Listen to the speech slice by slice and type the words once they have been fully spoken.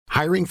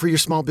Hiring for your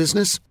small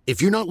business?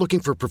 If you're not looking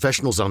for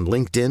professionals on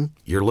LinkedIn,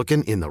 you're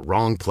looking in the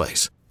wrong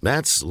place.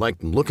 That's like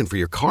looking for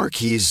your car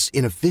keys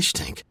in a fish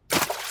tank.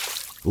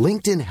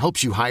 LinkedIn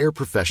helps you hire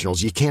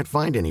professionals you can't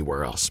find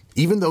anywhere else,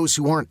 even those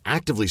who aren't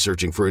actively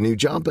searching for a new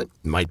job but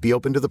might be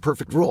open to the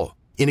perfect role.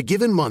 In a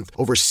given month,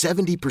 over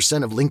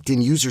 70% of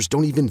LinkedIn users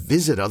don't even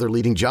visit other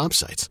leading job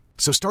sites.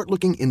 So start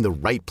looking in the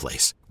right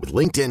place. With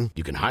LinkedIn,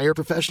 you can hire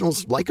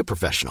professionals like a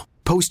professional.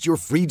 Post your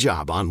free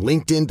job on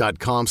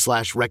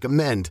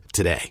linkedin.com/recommend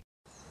today.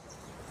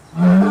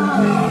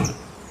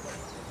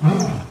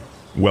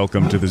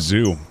 Welcome to the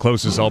zoo.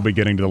 Closest I'll be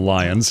getting to the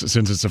lions,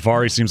 since a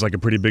safari seems like a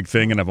pretty big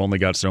thing and I've only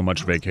got so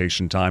much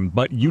vacation time.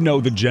 But you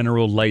know the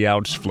general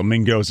layout: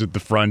 flamingos at the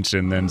front,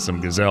 and then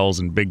some gazelles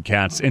and big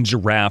cats and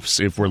giraffes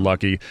if we're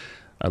lucky.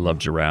 I love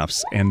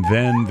giraffes. And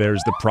then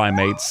there's the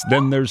primates.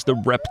 Then there's the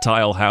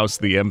reptile house,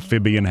 the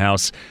amphibian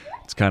house.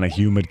 It's kind of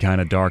humid, kind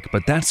of dark,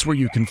 but that's where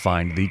you can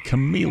find the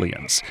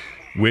chameleons,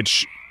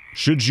 which,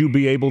 should you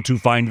be able to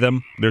find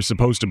them, they're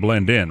supposed to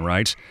blend in,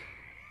 right?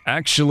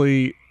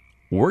 Actually,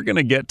 we're going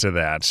to get to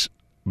that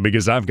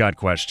because I've got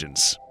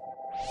questions.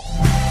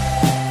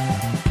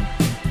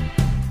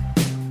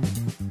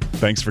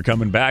 Thanks for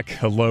coming back.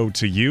 Hello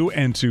to you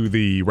and to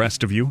the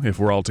rest of you if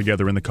we're all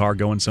together in the car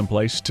going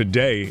someplace.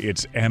 Today,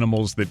 it's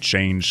animals that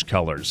change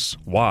colors.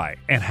 Why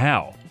and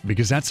how?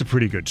 Because that's a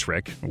pretty good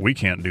trick. We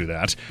can't do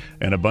that.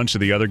 And a bunch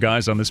of the other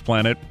guys on this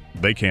planet,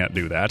 they can't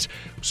do that.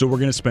 So we're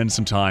going to spend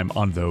some time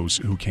on those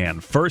who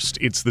can. First,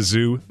 it's the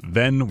zoo.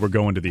 Then we're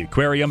going to the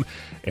aquarium.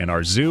 And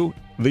our zoo,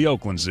 the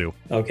Oakland Zoo.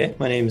 Okay,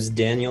 my name is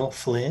Daniel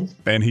Flynn.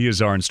 And he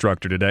is our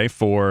instructor today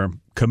for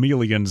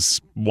Chameleons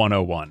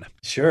 101.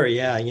 Sure,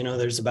 yeah. You know,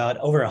 there's about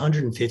over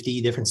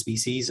 150 different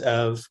species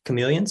of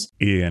chameleons.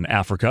 In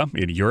Africa,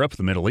 in Europe,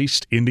 the Middle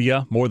East,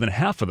 India, more than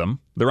half of them,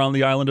 they're on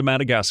the island of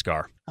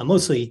Madagascar.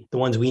 Mostly the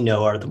ones we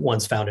know are the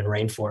ones found in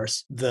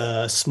rainforests.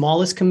 The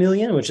smallest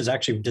chameleon, which is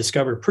actually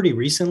discovered pretty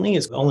recently,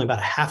 is only about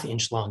a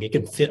half-inch long. It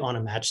can fit on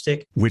a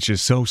matchstick. Which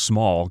is so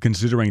small,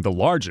 considering the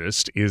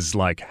largest is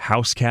like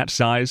house cat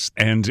size.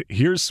 And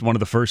here's one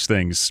of the first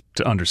things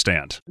to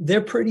understand. They're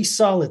pretty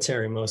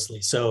solitary mostly.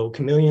 So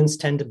chameleons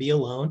tend to be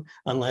alone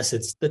unless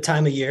it's the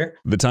time of year.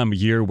 The time of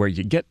year where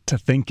you get to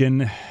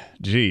thinking,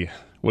 gee,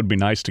 would be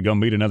nice to go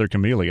meet another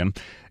chameleon.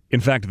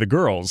 In fact, the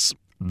girls,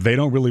 they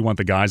don't really want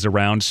the guys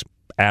around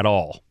at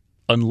all,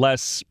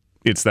 unless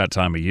it's that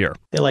time of year.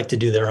 They like to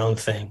do their own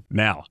thing.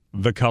 Now,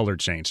 the color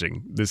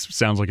changing. This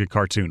sounds like a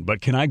cartoon, but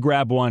can I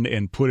grab one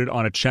and put it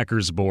on a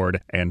checkers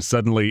board and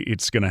suddenly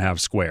it's going to have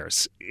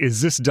squares?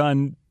 Is this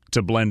done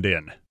to blend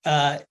in?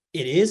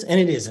 It is and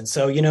it isn't.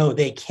 So, you know,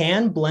 they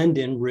can blend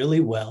in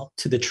really well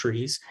to the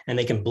trees and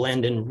they can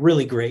blend in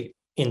really great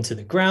into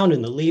the ground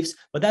and the leaves,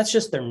 but that's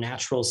just their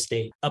natural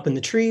state. Up in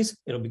the trees,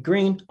 it'll be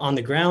green. On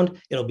the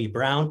ground, it'll be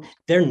brown.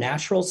 Their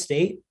natural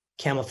state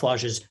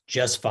camouflages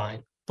just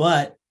fine,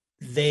 but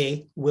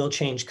they will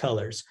change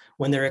colors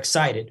when they're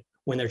excited,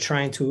 when they're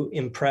trying to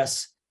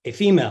impress a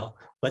female,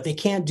 but they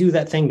can't do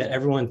that thing that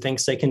everyone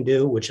thinks they can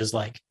do, which is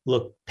like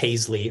look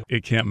paisley.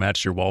 It can't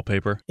match your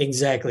wallpaper.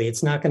 Exactly.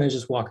 It's not going to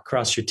just walk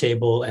across your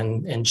table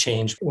and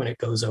change when it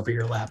goes over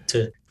your lap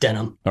to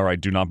denim. All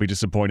right, do not be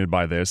disappointed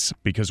by this,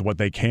 because what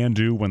they can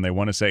do when they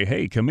want to say,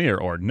 hey, come here,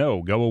 or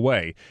no, go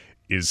away,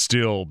 is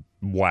still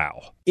wow.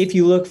 If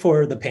you look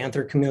for the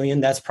panther chameleon,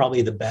 that's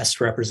probably the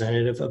best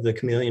representative of the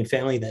chameleon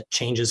family that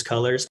changes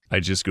colors. I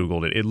just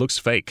Googled it. It looks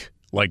fake.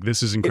 Like,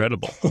 this is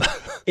incredible.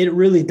 It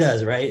really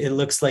does, right? It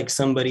looks like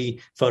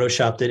somebody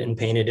photoshopped it and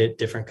painted it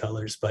different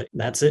colors, but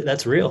that's it.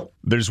 That's real.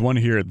 There's one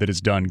here that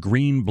is done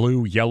green,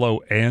 blue, yellow,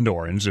 and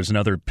orange. There's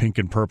another pink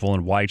and purple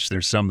and white.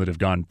 There's some that have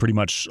gone pretty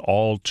much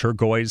all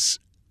turquoise.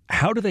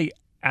 How do they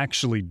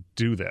actually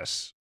do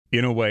this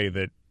in a way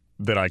that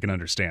I can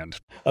understand?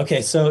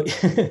 Okay, so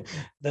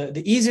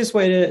the easiest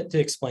way to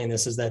explain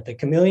this is that the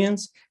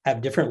chameleons have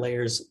different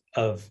layers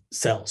of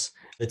cells.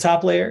 The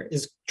top layer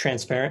is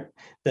transparent.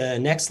 The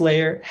next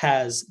layer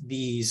has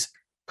these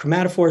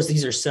chromatophores.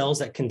 These are cells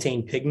that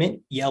contain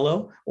pigment,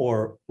 yellow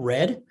or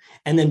red.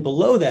 And then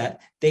below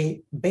that,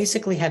 they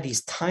basically have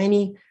these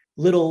tiny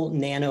little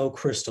nano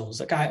crystals,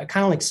 kind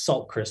of like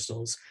salt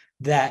crystals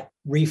that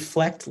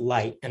reflect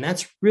light. And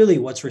that's really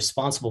what's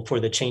responsible for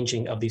the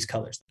changing of these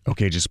colors.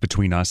 Okay, just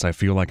between us, I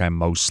feel like I'm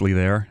mostly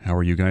there. How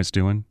are you guys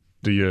doing?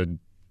 Do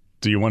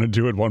you want to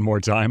do it one more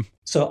time?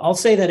 So I'll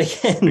say that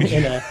again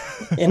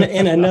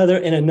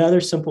in another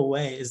simple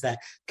way, is that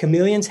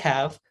chameleons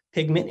have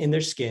pigment in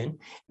their skin.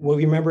 Well,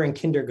 we remember in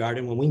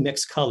kindergarten when we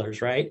mix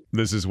colors, right?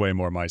 This is way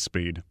more my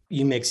speed.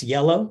 You mix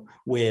yellow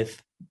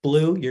with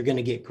blue, you're going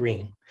to get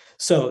green.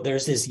 So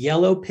there's this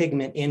yellow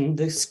pigment in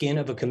the skin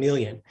of a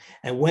chameleon.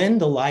 And when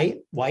the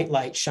white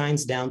light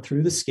shines down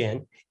through the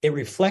skin, it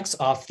reflects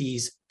off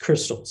these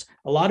crystals.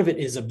 A lot of it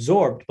is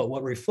absorbed, but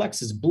what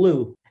reflects is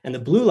blue. And the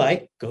blue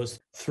light goes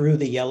through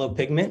the yellow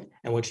pigment.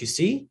 And what you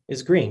see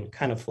is green,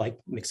 kind of like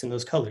mixing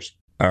those colors.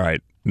 All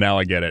right, now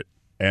I get it.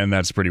 And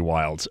that's pretty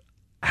wild.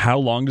 How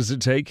long does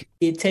it take?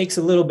 It takes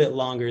a little bit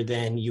longer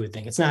than you would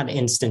think. It's not an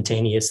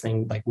instantaneous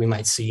thing like we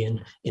might see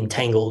in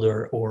Tangled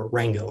or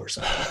Rango or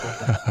something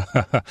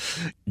like that.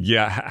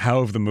 Yeah,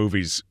 how have the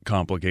movies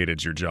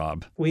complicated your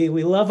job? We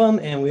love them,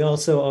 and we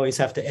also always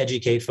have to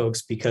educate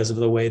folks because of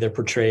the way they're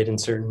portrayed in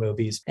certain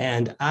movies.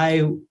 And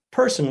I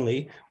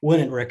personally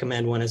wouldn't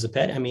recommend one as a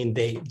pet. I mean,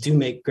 they do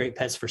make great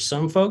pets for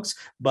some folks,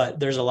 but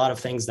there's a lot of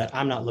things that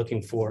I'm not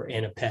looking for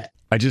in a pet.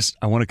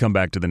 I want to come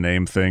back to the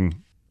name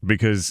thing,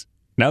 because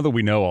now that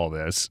we know all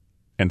this,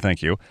 and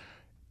thank you,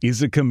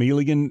 is a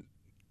chameleon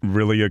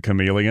really a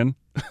chameleon?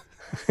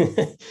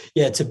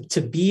 Yeah,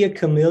 to be a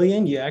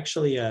chameleon, you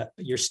actually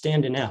you're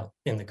standing out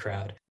in the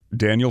crowd.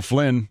 Daniel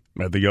Flynn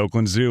at the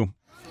Oakland Zoo.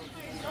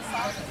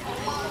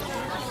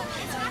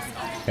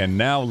 And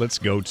now let's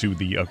go to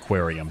the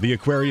aquarium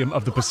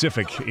of the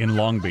Pacific in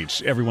Long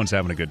Beach. Everyone's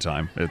having a good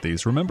time at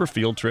these. Remember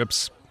field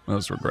trips?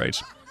 Those were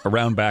great.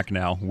 Around back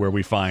now, where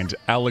we find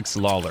Alex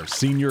Lawler,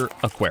 senior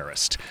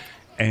aquarist.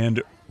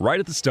 And right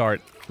at the start,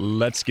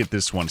 let's get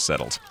this one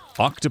settled.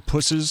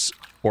 Octopuses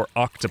or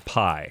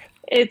octopi?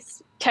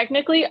 It's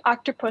technically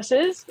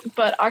octopuses,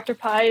 but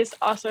octopi is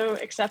also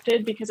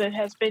accepted because it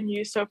has been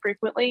used so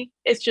frequently.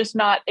 It's just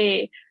not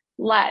a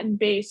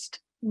Latin-based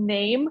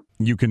name.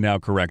 You can now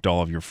correct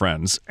all of your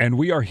friends. And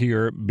we are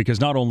here because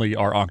not only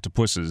are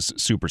octopuses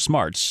super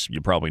smart,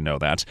 you probably know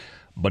that,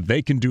 but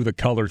they can do the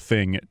color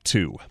thing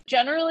too.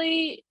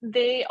 Generally,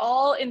 they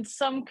all in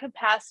some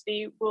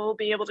capacity will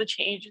be able to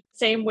change.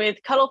 Same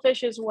with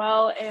cuttlefish as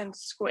well and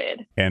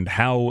squid. And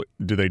how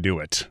do they do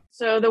it?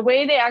 So the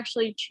way they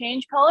actually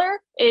change color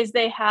is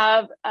they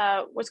have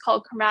what's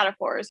called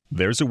chromatophores.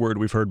 There's a word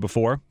we've heard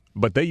before,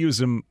 but they use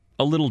them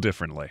a little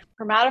differently.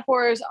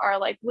 Chromatophores are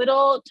like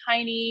little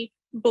tiny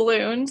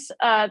balloons.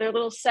 They're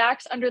little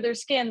sacs under their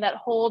skin that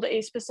hold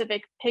a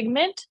specific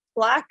pigment,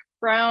 black,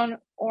 brown,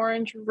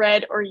 orange,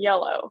 red, or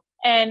yellow.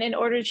 And in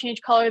order to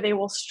change color, they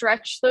will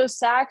stretch those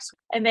sacs,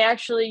 and they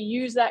actually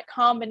use that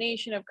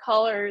combination of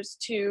colors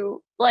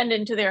to blend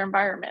into their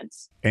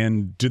environments.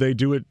 And do they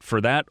do it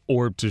for that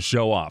or to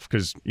show off?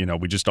 Because,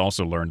 we just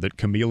also learned that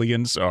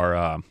chameleons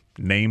are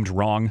named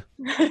wrong.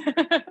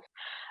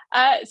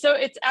 So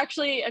it's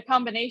actually a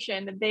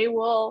combination. They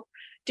will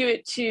do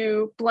it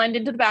to blend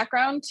into the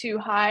background, to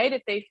hide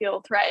if they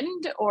feel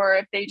threatened, or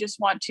if they just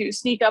want to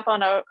sneak up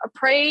on a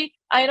prey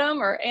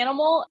item or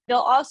animal. They'll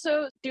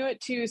also do it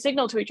to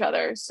signal to each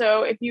other.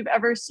 So if you've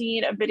ever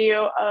seen a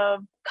video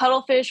of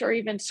cuttlefish or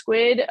even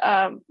squid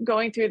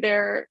going through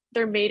their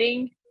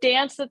mating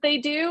dance that they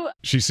do.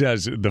 She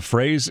says the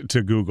phrase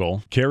to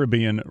Google,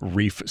 Caribbean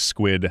reef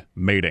squid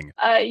mating.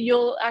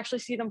 You'll actually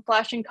see them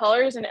flashing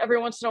colors, and every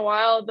once in a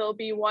while there'll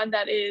be one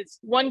that is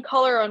one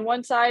color on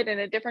one side and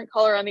a different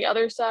color on the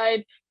other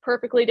side,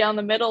 perfectly down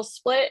the middle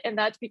split. And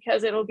that's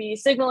because it'll be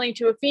signaling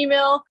to a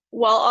female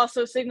while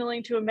also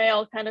signaling to a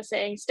male, kind of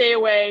saying, stay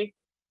away,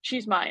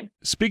 she's mine.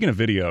 Speaking of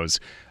videos,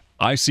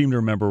 I seem to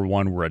remember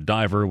one where a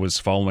diver was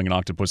following an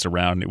octopus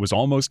around. It was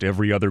almost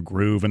every other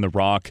groove in the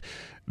rock.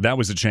 That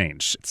was a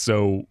change.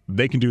 So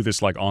they can do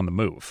this like on the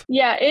move.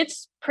 Yeah,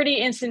 it's pretty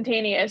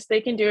instantaneous.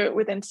 They can do it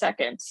within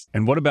seconds.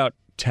 And what about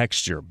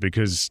texture?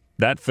 Because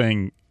that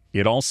thing,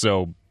 it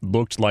also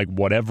looked like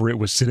whatever it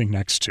was sitting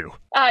next to.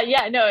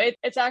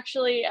 It's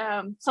actually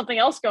something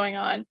else going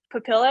on.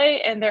 Papillae,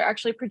 and they're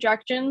actually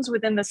projections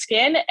within the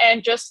skin.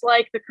 And just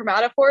like the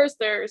chromatophores,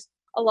 there's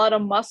a lot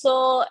of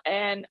muscle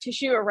and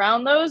tissue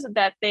around those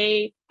that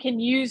they can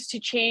use to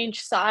change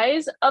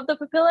size of the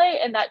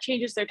papillae, and that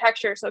changes their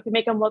texture. So it can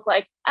make them look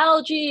like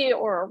algae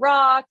or a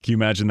rock. Can you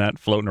imagine that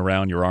floating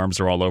around? Your arms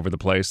are all over the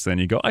place. Then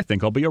you go, I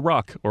think I'll be a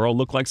rock, or I'll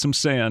look like some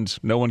sand.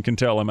 No one can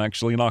tell I'm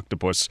actually an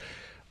octopus.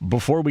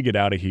 Before we get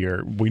out of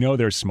here, we know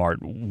they're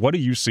smart. What do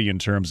you see in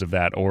terms of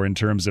that, or in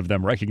terms of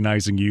them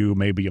recognizing you,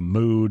 maybe a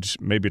mood?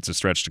 Maybe it's a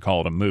stretch to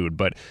call it a mood,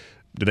 but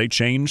do they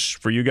change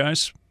for you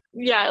guys?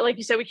 Yeah, like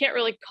you said, we can't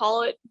really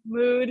call it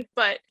mood,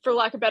 but for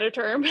lack of a better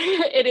term,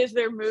 it is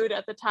their mood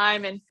at the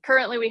time. And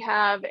currently we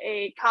have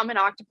a common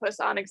octopus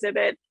on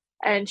exhibit,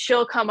 and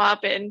she'll come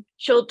up and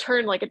she'll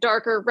turn like a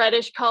darker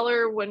reddish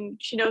color when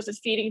she knows it's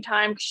feeding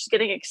time because she's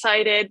getting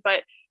excited.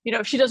 But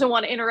if she doesn't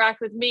want to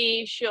interact with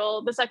me,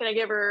 the second I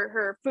give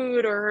her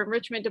food or her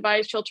enrichment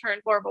device, she'll turn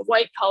more of a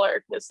white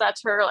color because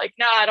that's her like,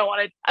 nah, I don't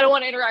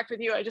want to interact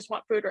with you. I just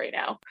want food right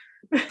now.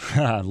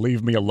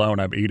 Leave me alone.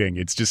 I'm eating.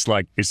 It's just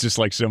like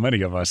so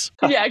many of us.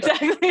 Yeah,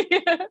 exactly.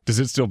 Does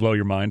it still blow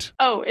your mind?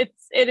 Oh, it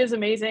is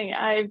amazing.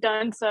 I've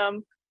done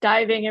some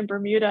diving in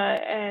Bermuda,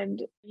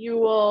 and you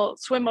will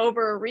swim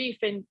over a reef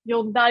and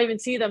you'll not even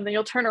see them. Then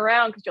you'll turn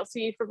around because you'll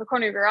see from the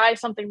corner of your eye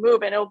something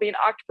move, and it'll be an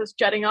octopus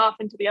jetting off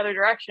into the other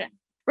direction.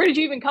 Where did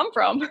you even come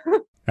from?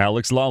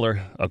 Alex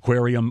Lawler,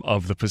 Aquarium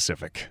of the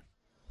Pacific.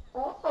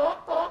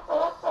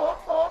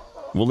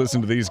 We'll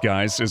listen to these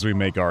guys as we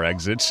make our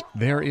exit.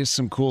 There is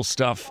some cool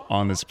stuff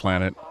on this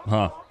planet.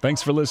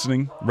 Thanks for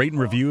listening. Rate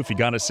and review if you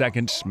got a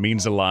second.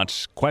 Means a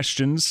lot.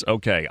 Questions?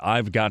 Okay,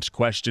 I've got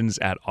questions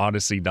at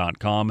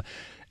Audacy.com,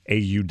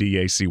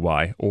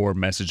 AUDACY, or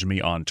message me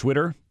on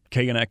Twitter,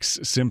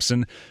 KNX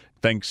Simpson.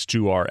 Thanks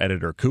to our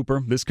editor,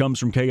 Cooper. This comes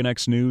from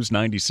KNX News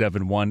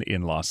 97.1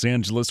 in Los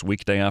Angeles,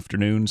 weekday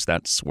afternoons.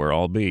 That's where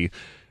I'll be.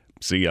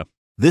 See ya.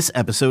 This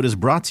episode is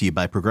brought to you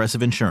by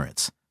Progressive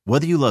Insurance.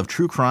 Whether you love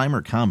true crime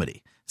or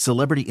comedy,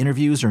 celebrity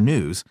interviews or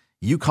news,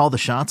 you call the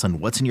shots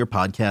on what's in your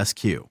podcast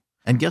queue.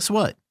 And guess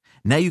what?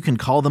 Now you can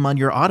call them on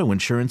your auto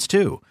insurance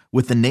too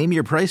with the Name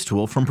Your Price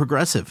tool from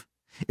Progressive.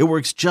 It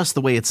works just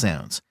the way it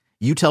sounds.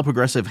 You tell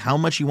Progressive how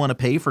much you want to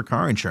pay for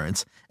car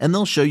insurance, and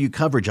they'll show you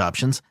coverage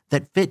options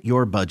that fit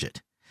your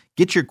budget.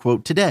 Get your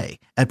quote today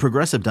at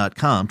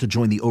Progressive.com to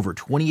join the over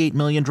 28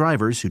 million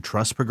drivers who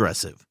trust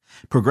Progressive.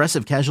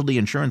 Progressive Casualty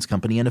Insurance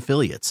Company and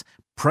Affiliates.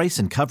 Price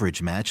and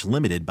coverage match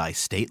limited by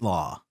state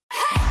law.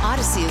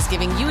 Odyssey is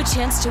giving you a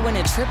chance to win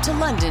a trip to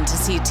London to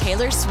see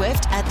Taylor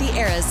Swift at the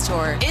Eras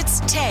Tour. It's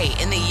Tay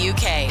in the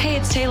UK. Hey,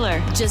 it's Taylor.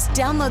 Just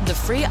download the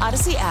free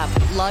Odyssey app,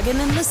 log in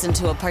and listen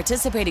to a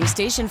participating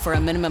station for a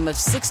minimum of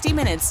 60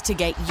 minutes to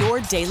get your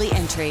daily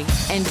entry.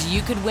 And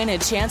you could win a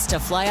chance to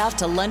fly off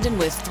to London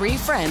with 3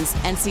 friends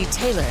and see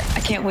Taylor. I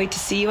can't wait to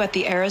see you at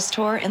the Eras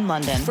Tour in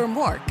London. For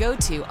more, go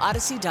to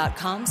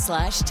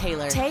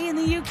odyssey.com/Taylor. Tay in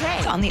the UK.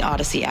 It's on the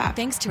Odyssey app.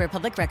 Thanks to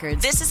Republic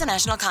Records. This is a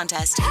national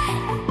contest.